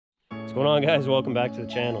What's going on, guys? Welcome back to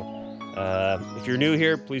the channel. If you're new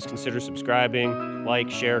here, please consider subscribing,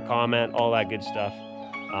 like, share, comment, all that good stuff.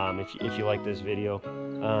 If you like this video.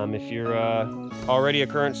 If you're already a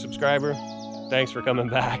current subscriber, thanks for coming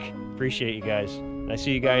back. Appreciate you guys. I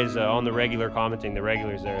see you guys on the regular commenting, the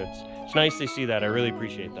regulars there. It's nice to see that. I really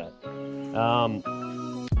appreciate that.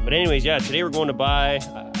 But anyways, yeah, today we're going to buy,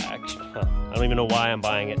 actually, I don't even know why I'm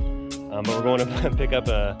buying it, but we're going to pick up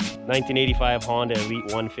a 1985 Honda Elite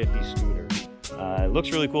 150 scooter. It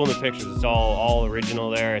looks really cool in the pictures. It's all original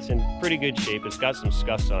there. It's in pretty good shape. It's got some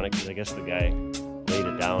scuffs on it because I guess the guy laid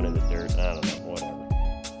it down in the dirt. I don't know,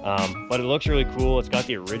 whatever. But it looks really cool. It's got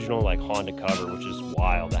the original like Honda cover, which is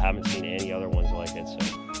wild. I haven't seen any other ones like it.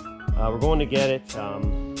 So we're going to get it.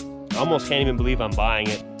 I almost can't even believe I'm buying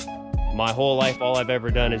it. My whole life, all I've ever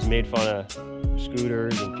done is made fun of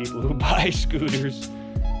scooters and people who buy scooters.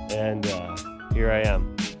 And here I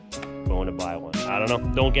am, going to buy one. I don't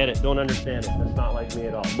know, don't get it, don't understand it. That's not like me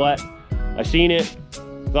at all. But I seen it,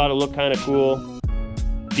 thought it looked kind of cool.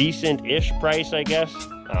 Decent-ish price, I guess.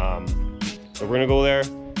 So we're gonna go there.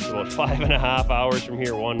 It's about 5.5 hours from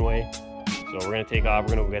here one way. So we're gonna take off,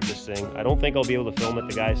 we're gonna go get this thing. I don't think I'll be able to film at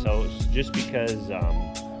the guy's house just because,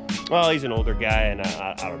 well, he's an older guy and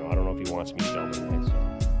I don't know if he wants me filming, right?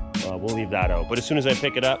 So we'll leave that out. But as soon as I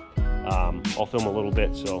pick it up, I'll film a little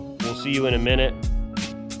bit. So we'll see you in a minute.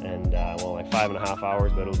 And well, like 5.5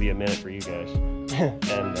 hours, but it'll be a minute for you guys.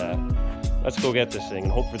 And let's go get this thing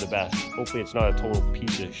and hope for the best. Hopefully it's not a total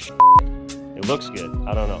piece of shit. It looks good.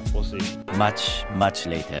 I don't know. We'll see. Much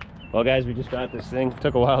later. Well, guys, we just got this thing.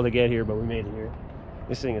 Took a while to get here, but we made it here.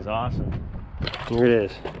 This thing is awesome. Here it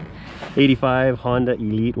is. 85 Honda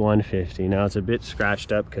Elite 150. Now it's a bit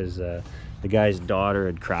scratched up because the guy's daughter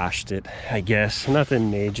had crashed it, I guess. Nothing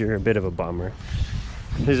major, a bit of a bummer.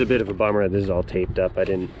 This is a bit of a bummer that this is all taped up. I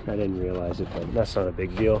didn't realize it, but that's not a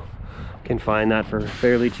big deal. Can find that for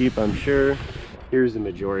fairly cheap, I'm sure. Here's the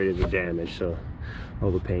majority of the damage. So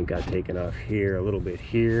all the paint got taken off here, a little bit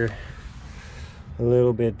here, a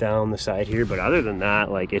little bit down the side here, but other than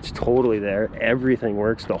that, like, it's totally there. Everything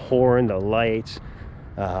works. The horn, the lights,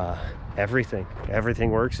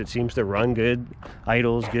 everything works. It seems to run good.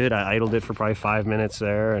 Idles good. I idled it for probably 5 minutes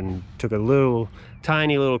there and took a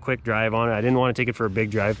tiny little quick drive on it. I didn't want to take it for a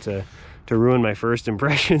big drive to ruin my first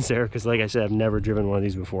impressions there, because like I said, I've never driven one of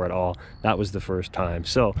these before at all. That was the first time.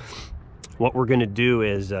 So what we're going to do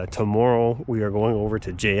is tomorrow we are going over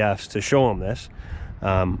to JF's to show him this.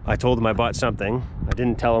 I told him I bought something. I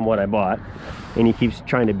didn't tell him what I bought, and he keeps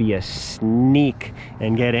trying to be a sneak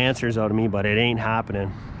and get answers out of me, but it ain't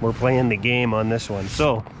happening. We're playing the game on this one.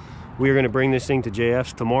 So we're going to bring this thing to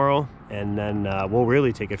JF's tomorrow, and then we'll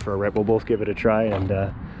really take it for a rip. We'll both give it a try, and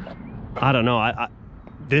I don't know,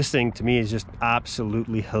 this thing to me is just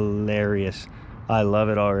absolutely hilarious. I love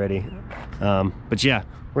it already. But yeah,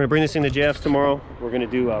 we're gonna bring this thing to JF's tomorrow. We're gonna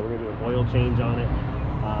do an oil change on it.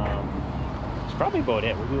 It's probably about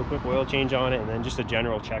it. We'll do a quick oil change on it and then just a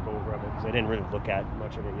general check over of it, because I didn't really look at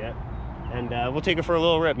much of it yet. And we'll take it for a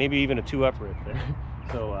little rip, maybe even a 2-up rip there.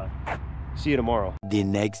 So see you tomorrow. The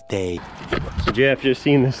next day. So Jeff just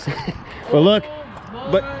seen this. Well, look,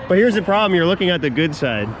 but here's the problem. You're looking at the good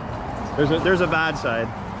side. There's a bad side.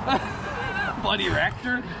 Buddy wrecked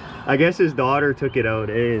her? I guess his daughter took it out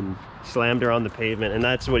and slammed her on the pavement, and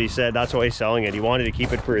that's what he said. That's why he's selling it. He wanted to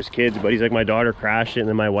keep it for his kids, but he's like, my daughter crashed it, and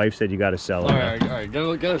then my wife said, you got to sell it. All right,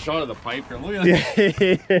 get a shot of the pipe here. Look at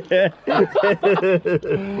that.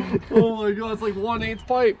 Oh my god, it's like 1/8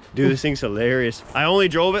 pipe. Dude, this thing's hilarious. I only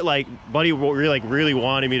drove it, like, buddy really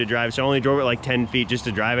wanted me to drive, so I only drove it like 10 feet just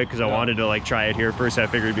to drive it, because I wanted to like try it here first. I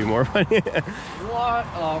figured it'd be more fun. What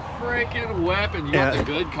a freaking weapon. You got the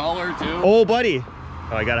good color too. Oh, buddy.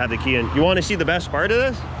 Oh, I gotta have the key in. You want to see the best part of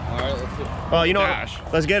this? All right, let's see. Oh, you know what?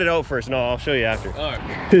 Let's get it out first. No, I'll show you after. All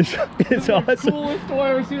right. It's awesome. The coolest toy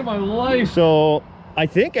I've ever seen in my life. So I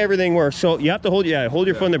think everything works. So you have to hold your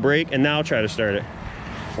foot on the brake and now try to start it.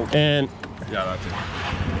 And yeah, that's it.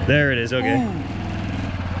 There it is. Okay.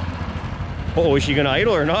 Ooh. Oh, is she gonna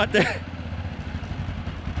idle or not there?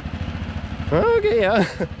 Okay, yeah.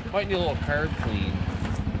 Might need a little carb clean.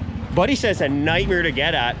 Buddy says it's a nightmare to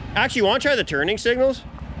get at. Actually, you want to try the turning signals?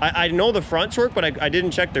 I know the fronts work, but I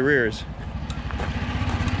didn't check the rears.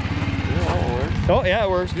 Yeah, it works. Oh, yeah, it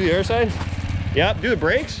works. Do the other side. Yep, do the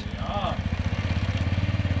brakes. Yeah.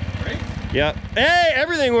 Brakes? Yep. Hey,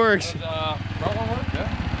 everything works. Does front one work?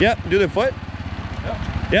 Yeah. Yep, do the foot. Yep.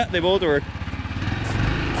 Yeah, they both work.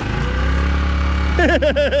 Oh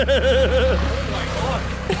my god.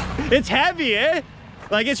 It's heavy, eh?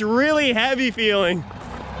 Like, it's really heavy feeling.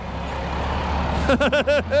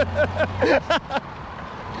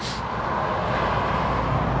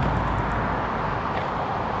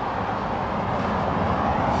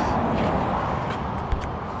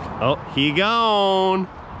 Oh, he gone.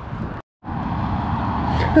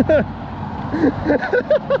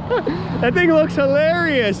 That thing looks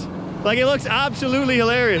hilarious. Like, it looks absolutely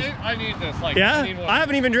hilarious. I need this. Like, yeah, I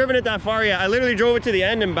haven't even driven it that far yet. I literally drove it to the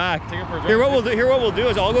end and back. Take it for a drive. Here, what we'll do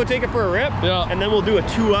is I'll go take it for a rip. Yeah. And then we'll do a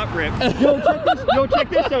 2-up rip. Yo, check this. Yo, check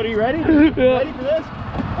this out. Are you ready? Yeah. Ready for this?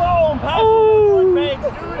 Boom! Oh! Banks,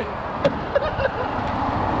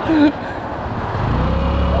 dude.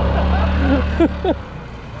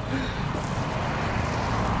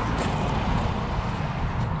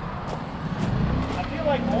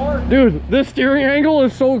 Dude, this steering angle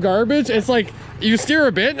is so garbage. It's like you steer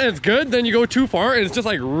a bit and it's good, then you go too far and it's just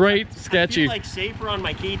like right sketchy. I feel like safer on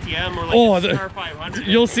my KTM or like a CRF450L.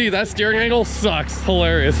 You'll see that steering angle sucks.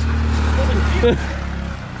 Hilarious.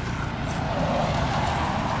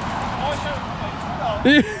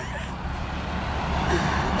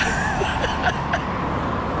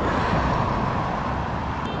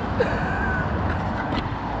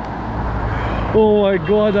 Oh my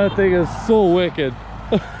god, that thing is so wicked.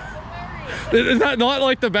 Is that not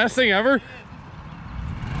like the best thing ever?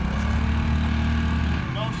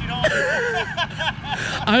 No, she don't.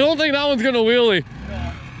 I don't think that one's gonna wheelie.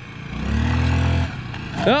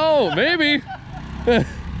 No, maybe.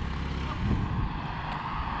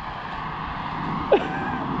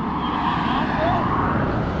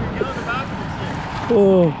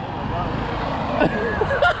 Oh.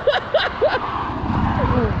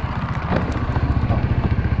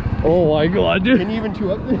 Oh my god, dude. Can you even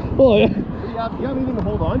 2-up this? Oh yeah. You have anything to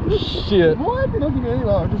hold on to? Shit. What? They don't give you anything.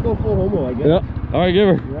 I'll just go full homo, I guess. Yeah. Alright, give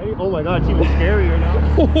her. You ready? Oh my god, it's even scarier now.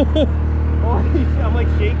 Oh, I'm like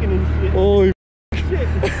shaking and shit. Holy shit.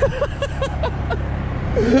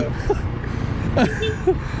 Alright. Ready,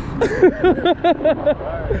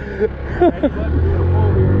 bud?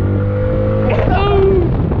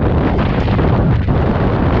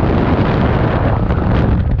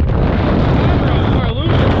 We're gonna pull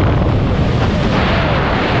here.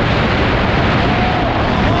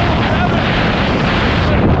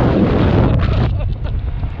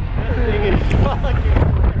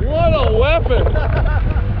 What a weapon!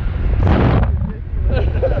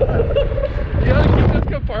 You gotta keep this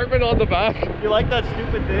compartment on the back. You like that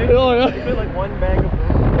stupid thing? Oh yeah. You fit like one bag of food.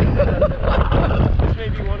 This may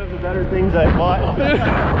be one of the better things I bought.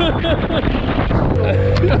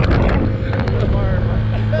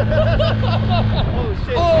 Oh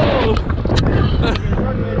shit. Oh!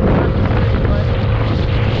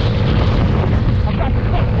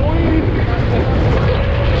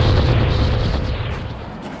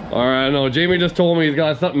 Alright, no, Jamie just told me he's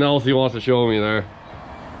got something else he wants to show me there.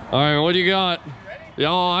 Alright, what do you got? You ready?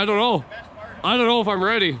 Yeah, I don't know. I don't know if I'm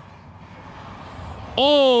ready.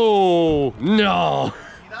 Oh, no.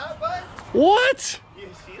 See that, bud? What? You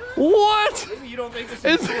see that? What? Maybe you don't think this is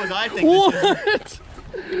as cool as I think this is.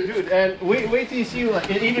 Dude, and wait till you see,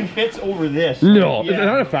 like, it even fits over this. No, yeah. Is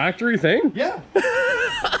that a factory thing? Yeah.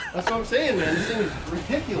 That's what I'm saying, man. This thing is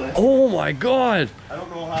ridiculous. Oh my god. I don't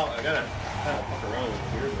know how. I gotta kind of fuck around with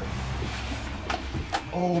here, but...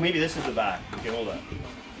 Oh, maybe this is the back. Okay, hold on.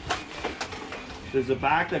 There's a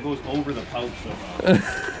back that goes over the pouch somehow.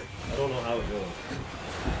 I don't know how it goes.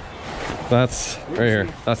 That's right here.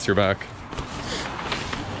 That's your back.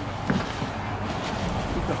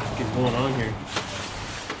 What the fuck is going on here?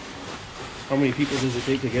 How many people does it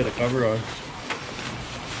take to get a cover on?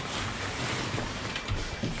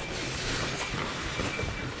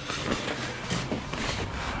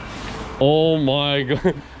 Oh my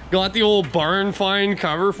god. Got the old barn find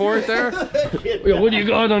cover for it there? Yo, what do you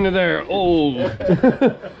got under there? Oh. Yeah,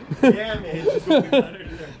 man. It's just under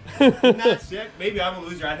there. Isn't that sick? Maybe I'm a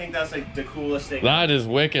loser. I think that's like the coolest thing. That is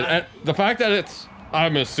wicked. And the fact that it's,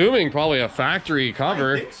 I'm assuming, probably a factory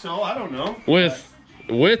cover. I think so. I don't know. With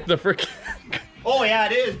the freaking... Oh, yeah,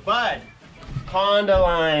 it is, bud. Honda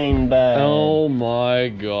line, bud. Oh my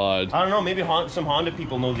god. I don't know. Maybe some Honda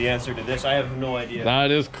people know the answer to this. I have no idea. That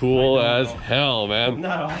is cool as hell, man. Isn't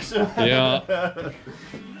that awesome? Yeah.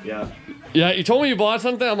 Yeah. Yeah, you told me you bought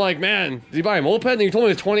something. I'm like, man, did you buy a moped? And you told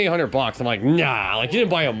me it was $2,800. I'm like, nah, like you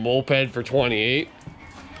didn't buy a moped for 28.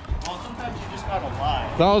 Well, sometimes you just gotta lie.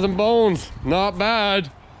 1,000 bones, not bad.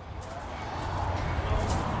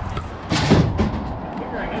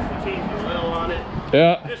 I guess we'll change the oil on it.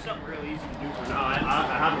 Yeah. Just something really easy to do for now. I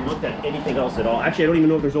haven't looked at anything else at all. Actually, I don't even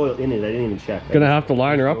know if there's oil in it. I didn't even check. Gonna have to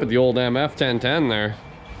line her up with the old MF 1010 there.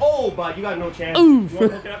 Oh, but you got no chance. Oof. You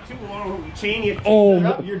want to hook it up too? You want to chain it? Oh, it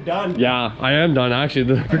up, you're done. Yeah, I am done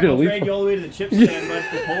actually. We're gonna I'll leave. drag you all the way to the chip stand, bud,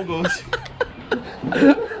 for pogos.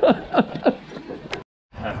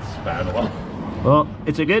 That's bad. Well,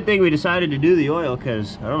 it's a good thing we decided to do the oil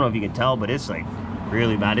because I don't know if you can tell, but it's like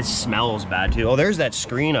Really bad. It smells bad too. Oh, there's that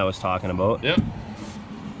screen I was talking about. Yep.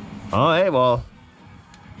 Oh, hey, well,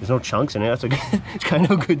 there's no chunks in it. That's a good, it's kind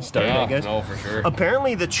of a good start, Yeah, I guess. no, for sure.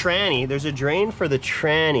 Apparently the tranny, there's a drain for the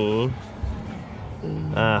tranny.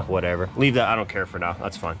 Whatever. Leave that. I don't care for now.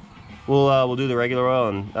 That's fine. We'll do the regular oil,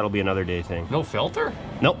 and that'll be another day thing. No filter?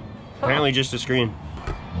 Nope. Apparently just a screen.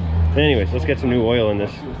 Anyways, let's get some new oil in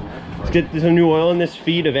this. Let's get some new oil in this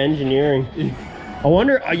feat of engineering. I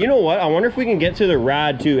wonder, you know what? I wonder if we can get to the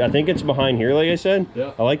rad too. I think it's behind here, like I said.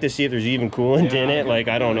 Yeah. I like to see if there's even coolant in it. Like,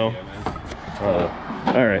 I don't know.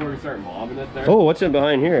 All right. We start mobbing it there. Oh, what's in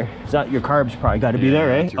behind here? Is that your carbs? Probably got to be there,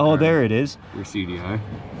 right? Oh, there it is. Your CDI.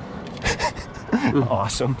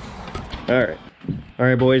 Awesome. All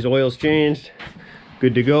right, boys. Oil's changed.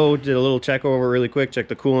 Good to go. Did a little check over really quick. Check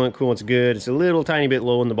the coolant. Coolant's good. It's a little tiny bit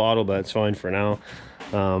low in the bottle, but it's fine for now.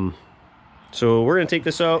 So we're gonna take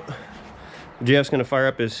this out. Jeff's gonna fire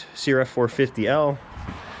up his CRF450L.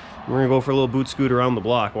 We're gonna go for a little boot scoot around the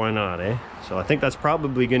block. Why not, eh? So I think that's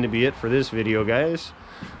probably going to be it for this video, guys.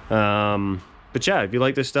 But yeah, if you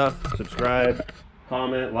like this stuff, subscribe,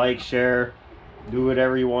 comment, like, share, do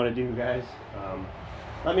whatever you want to do, guys.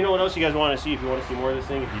 Let me know what else you guys want to see. If you want to see more of this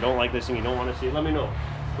thing, if you don't like this thing, you don't want to see it, let me know.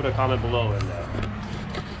 Put a comment below, and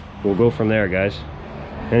we'll go from there, guys.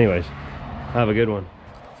 Anyways, have a good one.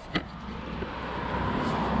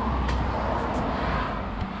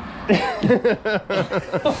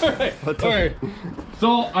 All right.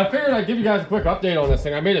 So I figured I'd give you guys a quick update on this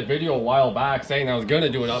thing. I made a video a while back saying I was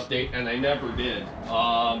gonna do an update, and I never did.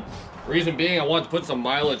 Reason being, I wanted to put some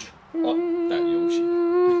mileage on that Yoshi.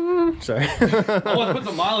 Sorry. I wanted to put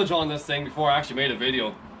some mileage on this thing before I actually made a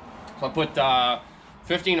video. So I put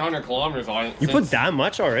 1,500 kilometers on it. You put that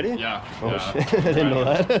much already? Yeah. Oh yeah. shit! I didn't know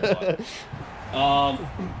that.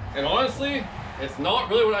 And honestly, it's not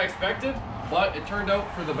really what I expected, but it turned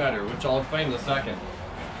out for the better, which I'll explain in a second.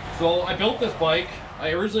 So I built this bike.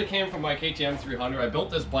 I originally came from my KTM 300. I built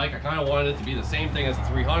this bike. I kind of wanted it to be the same thing as the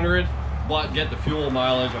 300, but get the fuel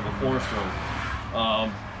mileage of a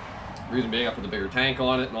 4-stroke. Reason being, I put the bigger tank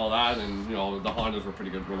on it and all that, and you know, the Hondas were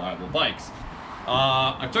pretty good, reliable bikes.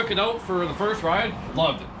 I took it out for the first ride,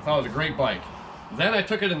 loved it. Thought it was a great bike. Then I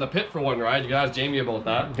took it in the pit for one ride. You guys asked Jamie about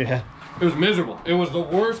that. Yeah. It was miserable. It was the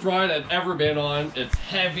worst ride I'd ever been on. It's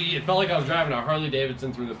heavy. It felt like I was driving a Harley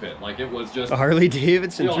Davidson through the pit. Like, it was just... A Harley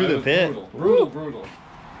Davidson through the pit? Brutal.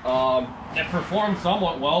 It performed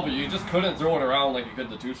somewhat well, but you just couldn't throw it around like you could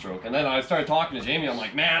the 2-stroke. And then I started talking to Jamie. I'm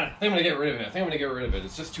like, man, I think I'm going to get rid of it.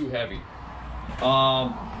 It's just too heavy.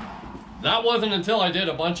 That wasn't until I did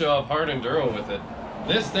a bunch of hard enduro with it.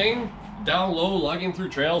 This thing, down low, lugging through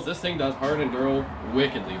trails, this thing does hard enduro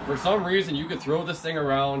wickedly. For some reason, you could throw this thing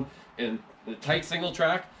around in a tight single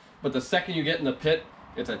track, but the second you get in the pit,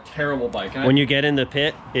 it's a terrible bike. When you get in the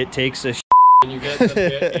pit, it takes a when you get in the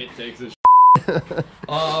pit, it takes a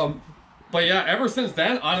but yeah, ever since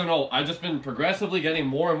then, I don't know, I've just been progressively getting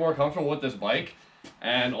more and more comfortable with this bike.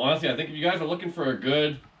 And honestly, I think if you guys are looking for a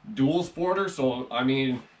good dual sporter, so I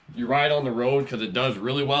mean, you ride on the road because it does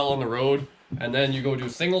really well on the road, and then you go do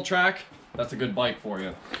single track, that's a good bike for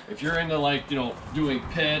you. If you're into, like, you know, doing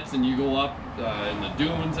pits and you go up in the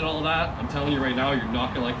dunes and all that, I'm telling you right now, you're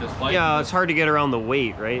not gonna like this bike. Yeah, it's hard to get around the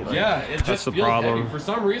weight, right? Like, yeah, it just the feels problem. heavy. For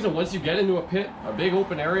some reason, once you get into a pit, a big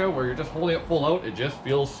open area where you're just holding it full out, it just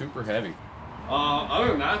feels super heavy.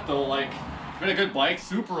 Other than that, though, like, it's been a good bike,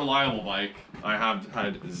 super reliable bike. I have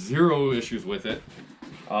had zero issues with it.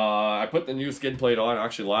 I put the new skid plate on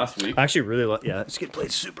actually last week. I actually really like, yeah, skid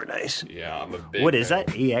plate's super nice. Yeah, I'm a big What is fan.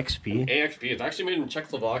 that? AXP? AXP. It's actually made in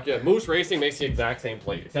Czechoslovakia. Moose Racing makes the exact same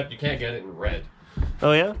plate, except you can't get it in red.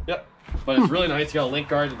 Oh yeah? Yep. But it's really nice. You got a link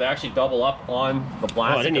guard. They actually double up on the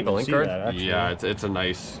plastic. Oh, I didn't of the even link see guard. that, actually. Yeah, it's a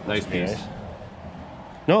nice piece. Nice.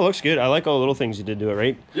 No, it looks good. I like all the little things you did to it,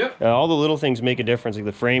 right? Yep. All the little things make a difference. Like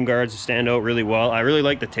the frame guards stand out really well. I really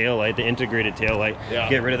like the tail light, the integrated tail light. Yeah.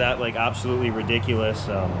 Get rid of that like absolutely ridiculous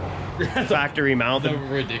factory mount.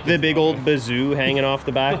 ridiculous The big old bazoo hanging off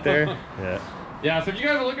the back there. Yeah. Yeah. So if you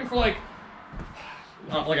guys are looking for like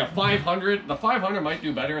a 500, the 500 might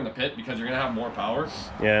do better in the pit because you're gonna have more power.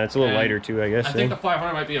 Yeah, it's a little And lighter too, I guess. I think the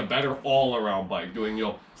 500 might be a better all-around bike, doing, you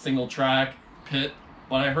know, single track, pit.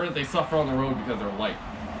 But I heard that they suffer on the road because they're light.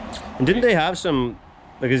 And didn't they have some,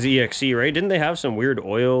 like his EXC, right? Didn't they have some weird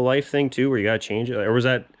oil life thing too, where you gotta change it? Or was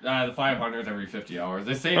that? The 500 is every 50 hours.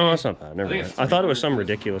 They say. Oh, that's not bad. Never think mind. it's I thought it was 300. some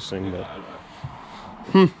ridiculous thing, but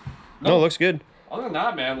No, no, it looks good. Other than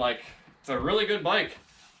that, man, like, it's a really good bike.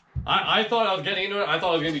 I thought I was getting into it. I thought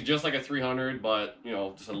it was gonna be just like a 300, but you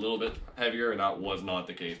know, just a little bit heavier, and that was not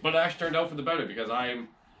the case. But it actually turned out for the better because I'm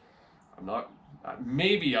I'm not.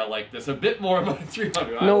 Maybe I like this a bit more than my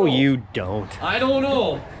 300. No, you don't. I don't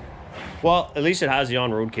know. Well, at least it has the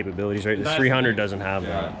on-road capabilities, right? The 300 doesn't have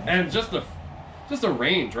that. And just the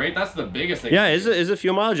range, right? That's the biggest thing. Yeah, is the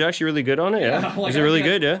fuel mileage actually really good on it? Yeah. Like is it really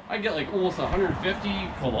good? Yeah. I get like almost 150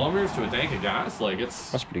 kilometers to a tank of gas. Like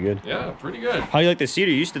That's pretty good. Yeah, pretty good. How do you like the seat?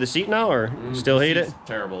 Are you used to the seat now, or still hate it?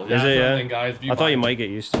 Terrible. Is it? Yeah. Thing, guys, I thought you might get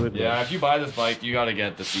used to it. Yeah, if you buy this bike, you got to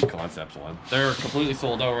get the Seat Concepts one. They're completely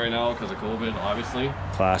sold out right now because of COVID, obviously.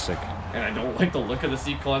 Classic. And I don't like the look of the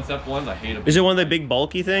Seat Concept ones. I hate them. Is it one of the big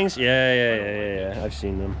bulky things? Yeah. I've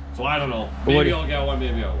seen them. So I don't know. Maybe I'll get one.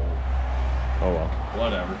 Maybe I won't. Oh well.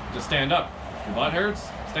 Whatever. Just stand up. Your butt hurts?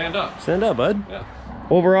 Stand up. Stand up, bud. Yeah.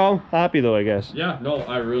 Overall, happy though, I guess. Yeah, no,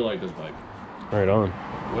 I really like this bike. Right on.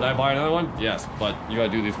 Would I buy another one? Yes, but you gotta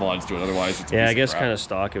do these mods to it, otherwise it's a Yeah, piece I guess of crap. kind of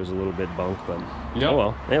stock. It was a little bit bunk, but Yep. oh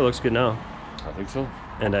well. Hey, it looks good now. I think so.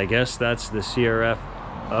 And I guess that's the CRF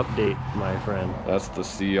update, my friend. That's the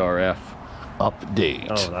CRF update.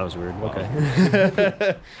 Oh, that was weird.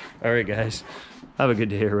 Okay. All right, guys. Have a good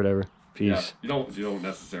day or whatever. Peace. Yeah, you don't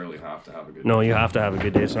necessarily have to have a good No, day. you have to have a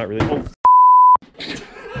good day. It's not really. Oh.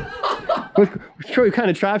 What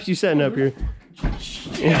kind of traps you setting up here?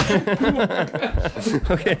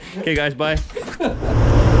 Okay, guys, bye.